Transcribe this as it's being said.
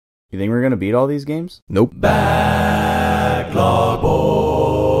You think we're gonna beat all these games? Nope. Backlog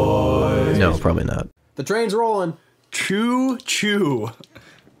boys. No, probably not. The train's rolling. Choo choo.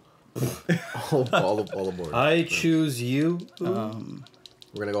 all aboard. I choose you.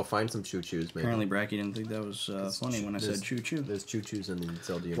 We're gonna go find some choo-choos, maybe. Apparently, Brakke didn't think that was funny when I said choo choo. There's choo-choos in the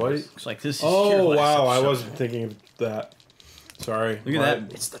Zelda universe. What? Looks like this is. Oh your last wow, I episode. wasn't thinking of that. Sorry. Look at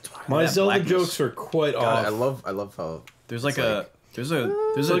that. It's the Twilight. My that Zelda blackness. jokes are quite God, off. I love how There's like It's a there's a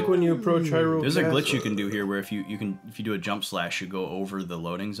It's like when you approach Hyrule. there's a glitch Castle. you can do here where if you do a jump slash, you go over the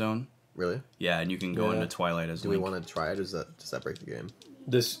loading zone. really. Yeah, and you can go Yeah. into Twilight as Do we Link. want to try it? Or does that break the game?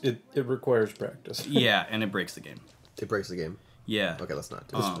 It requires practice. Yeah, and it breaks the game. It breaks the game. Yeah, Okay, let's not.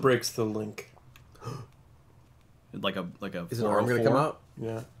 Do This it. breaks the link. like a Is an arm gonna come 404. out?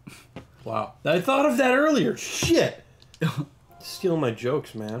 Yeah. Wow. I thought of that earlier. Shit. Stealing my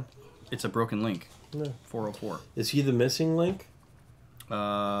jokes, man. It's a broken link. No. 404. Is he the missing link?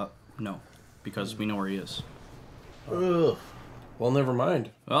 No, because we know where he is. Ugh. Well, never mind.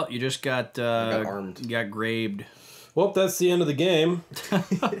 Well, you just got got armed. You got graved. Well, that's the end of the game.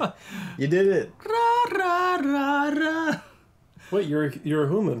 You did it. Ra, ra, ra, ra. Wait, you're a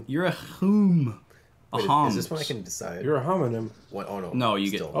human. You're a whom. A Wait, hum. is this when I can decide? You're a homonym. What? Oh no. No, you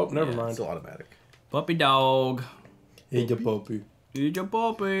get- Still- Oh, never Yeah, mind. Still automatic. Puppy dog. Hey, the puppy. Eat your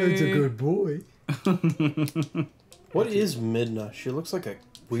puppy. boy. What is Midna? She looks like a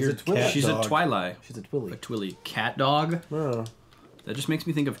weird twin. cat She's dog. a Twilight. She's a twilly. A Twilly. Cat dog? Oh, That just makes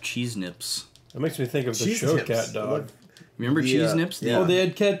me think of Cheese Nips. that makes me think of the Cheese show Nips. Cat Dog. Remember The, Cheese Nips? yeah. Oh, they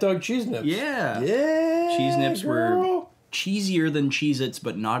had Cat Dog Cheese Nips. Yeah. Yeah. Cheese Nips were girl. cheesier than Cheez-Its,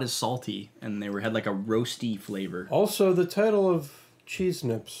 but not as salty. And they had like a roasty flavor. Also, the title of Cheese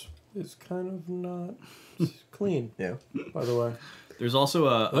Nips is kind of not clean, Yeah. by the way. There's also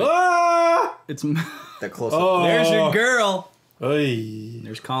Ah! it's That close Oh. up. there's your girl. Ay.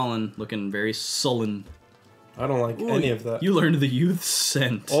 There's Colin looking very sullen. I don't like any of that. You learned the youth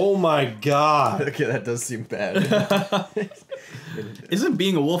scent. Oh my god. Okay, that does seem bad. Isn't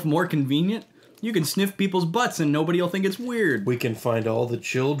being a wolf more convenient? You can sniff people's butts and nobody will think it's weird. We can find all the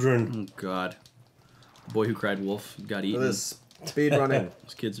children. Oh God. Boy who cried wolf got eaten. This speed running.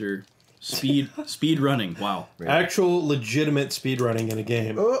 Those kids are speed running. Wow. Actual legitimate speedrunning in a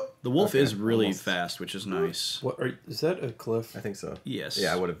game. Oh, The wolf okay, is really almost. fast, which is nice. What is that, a cliff? I think so. Yes.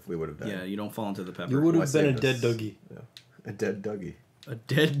 Yeah, we would have died. Yeah, you don't fall into the pepper. You would Why have been a save dead us? Dougie. Yeah. A dead Dougie. A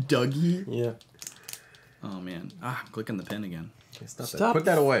dead Dougie? Yeah. Oh man. Ah, I'm clicking the pen again. Okay, stop, Stop. that. Put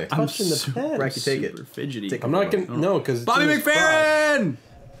that away. I'm Touching the pen. Brakke, take it. super fidgety. Take I'm not gonna. No, because Bobby McFerrin!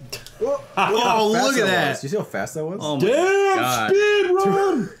 Oh, look at that. Do you see how fast that was? Oh my Damn God. speed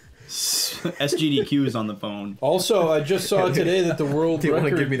run. SGDQ is on the phone. Also, I just saw today that the world Do you wanna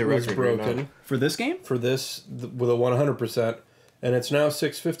record give me the was record right broken now? For this game? for this with a 100%, and it's now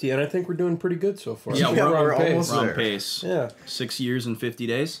 650, and I think we're doing pretty good so far. Yeah, we're on pace. almost We're on there. pace. Yeah. 6 years and 50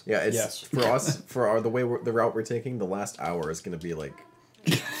 days? Yeah, it's Yes. for us the route we're taking. The last hour is gonna be like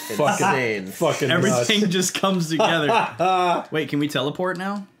Fucking, insane. fucking Everything nuts. just comes together. Wait, can we teleport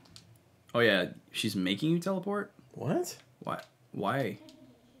now? Oh yeah, she's making you teleport? What? Why?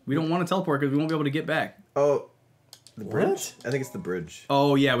 We don't want to teleport because we won't be able to get back. Oh, the bridge. What? I think it's the bridge.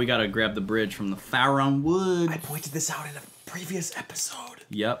 Oh yeah, we gotta grab the bridge from the Faron Wood. I pointed this out in a previous episode.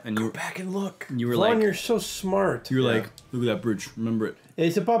 Yep, and Go back and look. you were Vaughn, like, you're so smart. you were Yeah. like, look at that bridge. Remember it.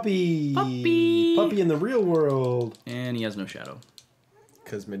 It's a puppy. Puppy. Puppy in the real world. And he has no shadow.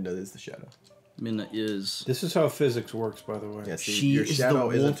 Because Midna is the shadow. Minna is. This is how physics works, by the way. Yeah, see, She your is shadow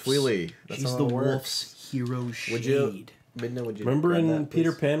the is a wolf's- Twilly. That's She's how the it works. wolf's hero shade. Would you, Midna? Would you Remember grab in that,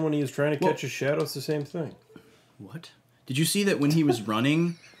 Peter please? Pan when he was trying to Well- catch a shadow? It's the same thing. What? Did you see that when he was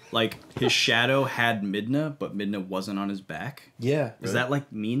running, like his shadow had Midna, but Midna wasn't on his back? Yeah. Does that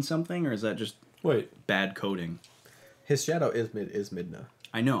like mean something, or is that just Wait. bad coding? His shadow is Midna.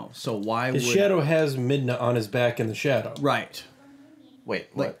 I know. So why His would shadow has Midna on his back in the shadow. right?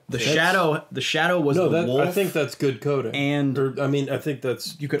 Wait, Like what? the That's- shadow was No, the that wolf. I think that's good coding. And- I mean, I think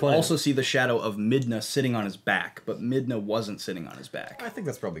that's you could planned. also see the shadow of Midna sitting on his back, but Midna wasn't sitting on his back. I think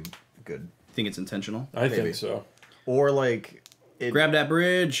that's probably good. Think it's intentional. I maybe. think so. Or like, it, Grab that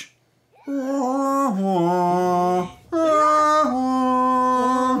bridge.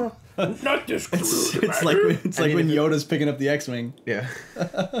 Not this It's like when Yoda's picking up the X-wing. yeah.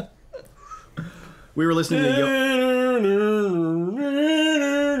 We were listening to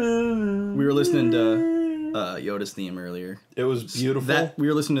Yoda's theme earlier. It was beautiful. That we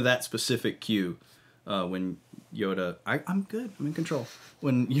were listening to that specific cue when Yoda. I'm good. I'm in control.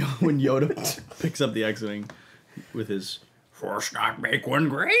 When Yoda picks up the X-wing with his "Force not make one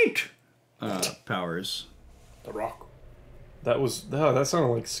great" powers. The Rock. That sounded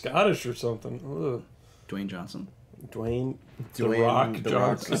like Scottish or something. Ugh. Dwayne Johnson. Dwayne Dwayne The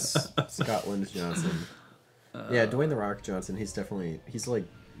Rock Johnson. Scotland Johnson. Yeah, Dwayne the Rock Johnson. He's like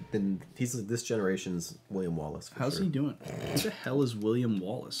this generation's William Wallace. How's he doing? Who the hell is William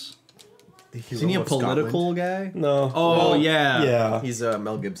Wallace? He's Isn't he a political guy? No. Oh, yeah. Yeah. He's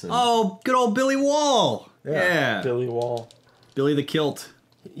Mel Gibson. Oh, good old Billy Wall. Yeah. Yeah. Billy Wall. Billy the Kilt.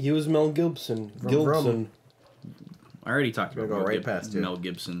 He was Mel Gibson. Vroom, vroom. Gibson. I already talked about Go right past you. Mel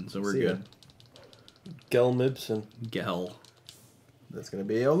Gibson, so we're See ya. good. Gel Mibson. Gel. That's gonna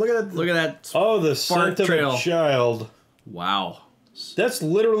be. Oh, look at that! Look at that. Oh, the Fart scent of trail. a child. Wow. That's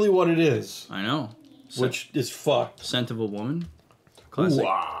literally what it is. I know. Which is fucked. Scent of a Woman. Classic.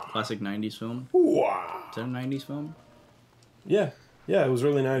 Ooh-ah. Classic 90s film. Ooh-ah. Is that a 90s film? Yeah. Yeah, it was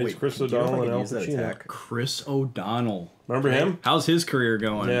early 90s. Wait, Chris do you know if I O'Donnell and can Al use that Pacino. attack? Chris O'Donnell. Remember him? How's his career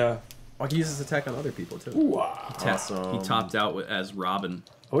going? Yeah. I can use this attack on other people too. Ooh-ah. He topped out as Robin.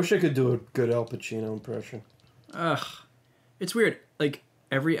 I wish I could do a good Al Pacino impression. Ugh. It's weird. Like,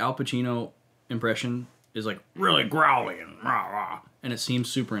 every Al Pacino impression is, like, really growly and rah rah. And it seems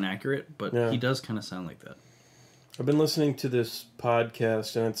super inaccurate, but Yeah. he does kind of sound like that. I've been listening to this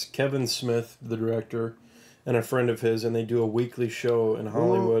podcast, and it's Kevin Smith, the director, and a friend of his, and they do a weekly show in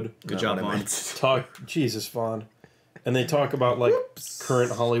Hollywood. Good Not job, what I Vaughn. meant. Talk, Jesus, Vaughn. And they talk about, like,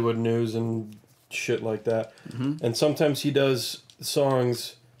 current Hollywood news and shit like that. Mm-hmm. And sometimes he does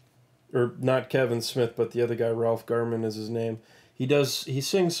songs, or not Kevin Smith, but the other guy, Ralph Garman is his name. He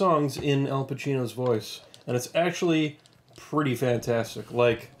sings songs in Al Pacino's voice, and it's actually pretty fantastic.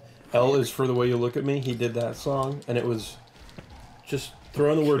 Like, L is for the Way You Look at Me. He did that song, and it was just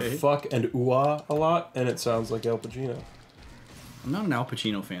throwing the word Okay. fuck and ooh-ah a lot, and it sounds like Al Pacino. I'm not an Al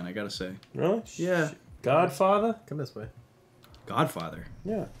Pacino fan, I gotta say. Really? Yeah. Godfather? Come this way. Godfather.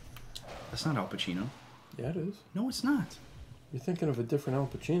 Yeah. That's not Al Pacino. Yeah, it is. No, it's not. You're thinking of a different Al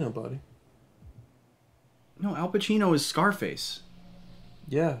Pacino, buddy. No, Al Pacino is Scarface.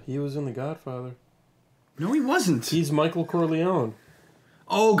 Yeah, he was in The Godfather. No, he wasn't. He's Michael Corleone.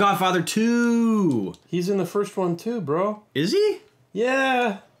 Oh, Godfather 2. He's in the first one too, bro. Is he?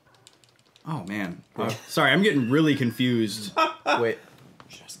 Yeah. Oh, man. Sorry, I'm getting really confused. Wait,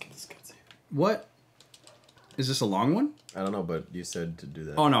 What? Is this a long one? I don't know, but you said to do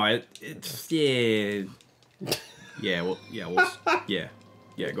that. Oh, no, it's... Yeah. Yeah,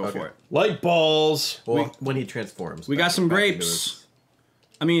 go Okay. for it. Light balls. Well, when he transforms. We got back- some back into grapes. his-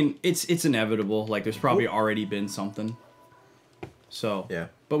 I mean, it's inevitable. Like, there's probably already been something. So, Yeah.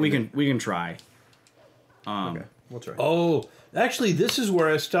 but we can try. Okay, we'll try. Oh, actually, this is where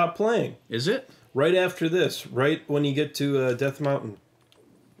I stopped playing. Is it? Right after this, right when you get to Death Mountain.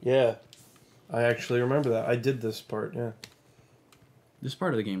 Yeah. I actually remember that. I did this part, yeah. This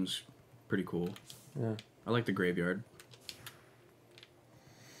part of the game's pretty cool. Yeah. I like the graveyard.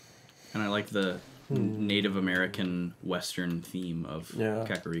 And I like the Native American Western theme of Yeah.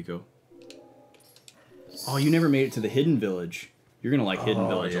 Kakariko. Oh, you never made it to the Hidden Village. You're going to like Hidden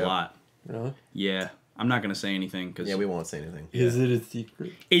Village yeah. a lot. Really? Yeah. I'm not going to say anything because Yeah, we won't say anything. Is it a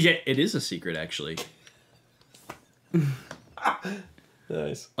secret? it is a secret, actually.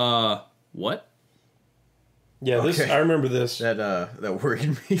 Nice. What? Yeah, this Okay. I remember this. That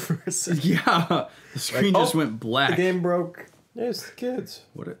worried me for a second. Yeah. The screen Like, just went black. The game broke. Yeah, it's the kids.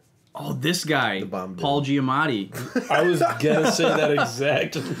 Oh, this guy. The bomb Paul Giamatti. I was gonna say that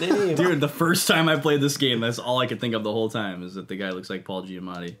exact name. Dude, the first time I played this game, that's all I could think of the whole time is that the guy looks like Paul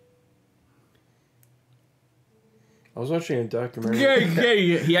Giamatti. I was watching a documentary. Yeah.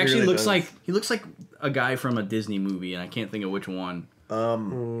 He actually really looks does. like a guy from a Disney movie, and I can't think of which one.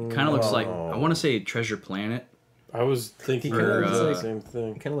 Kind of looks like I Oh. want to say Treasure Planet. I was thinking Or, of the uh, same It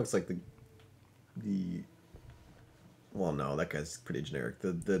thing. kind of looks like the. Well, no, that guy's pretty generic.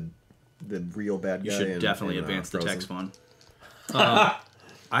 The real bad guy. You should in- definitely in, advance the Frozen. text fun.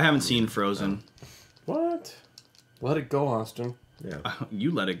 I haven't seen Frozen. What? Let it go, Austin. Yeah.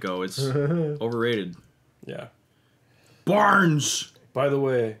 You let it go. It's overrated. Yeah. Barnes. By the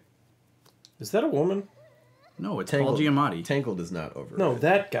way, is that a woman? No, it's Tangled. Paul Giamatti. Tangled is not over. No,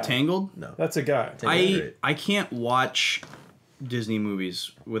 that guy. Tangled. No. That's a guy. Tangled's great. I can't watch Disney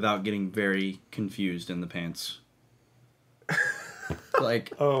movies without getting very confused in the pants.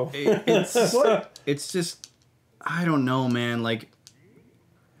 Like, Oh. it's just, I don't know, man. Like,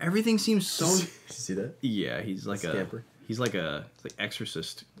 everything seems so. Did you see that? Yeah, he's like Scamper. he's like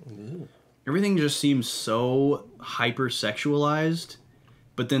Exorcist. Everything just seems so hyper sexualized,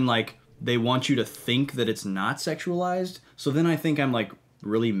 but then like they want you to think that it's not sexualized. So then I think I'm like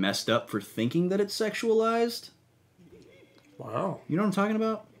really messed up for thinking that it's sexualized. Wow. You know what I'm talking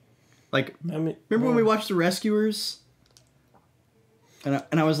about? Like, I mean, remember when we watched The Rescuers? And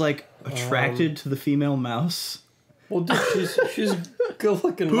I was like attracted to the female mouse. Well, dude, she's a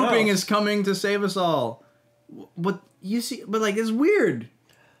good-looking Pooping mouse. is coming to save us all. But you see, but like it's weird.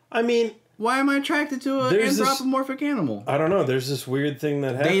 I mean, why am I attracted to an anthropomorphic animal? I don't know. There's this weird thing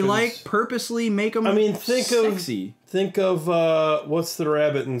that happens. They like purposely make them. I mean, sexy. Think of what's the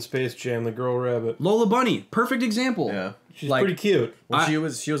rabbit in Space Jam? The girl rabbit. Lola Bunny, perfect example. Yeah, she's pretty cute. Well,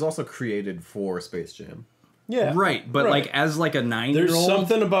 she was also created for Space Jam. Yeah, right. But like as like a 9-year-old, there's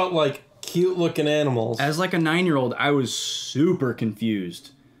something about like cute looking animals. As like a 9-year-old, I was super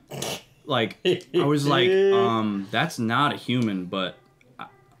confused. Like I was like, that's not a human, but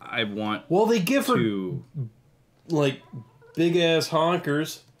I want. Well, they give her like big ass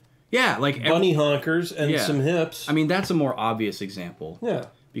honkers. Yeah, like bunny honkers and some hips. I mean, that's a more obvious example. Yeah,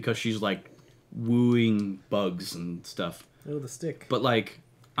 because she's like wooing bugs and stuff. Oh, the stick. But like,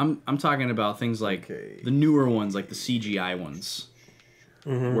 I'm talking about things like the newer ones, like the CGI ones,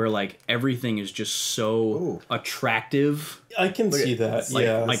 where like everything is just so attractive. I can see that. Like,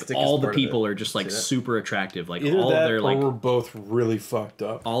 yeah, like all the people are just like super attractive. Like either all that of their like, or we're both really fucked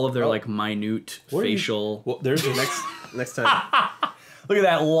up. All of their like minute facial. Well, there's a next time. Look at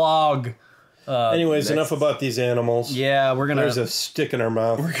that log. Anyways, enough about these animals. Yeah, we're gonna. There's a stick in our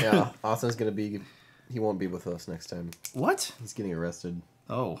mouth. Yeah, Austin's gonna be. He won't be with us next time. What? He's getting arrested.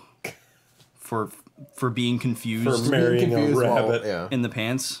 Oh, for being confused. For marrying a rabbit. In the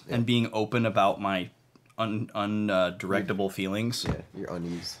pants and being open about my undirectable feelings. Yeah, your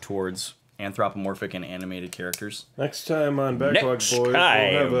unease towards anthropomorphic and animated characters. Next time on Backlog Boys, we'll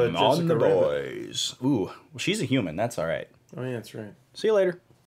have a Jessica on the Rabbit. boys. Ooh, well, she's a human. That's all right. Oh yeah, that's right. See you later.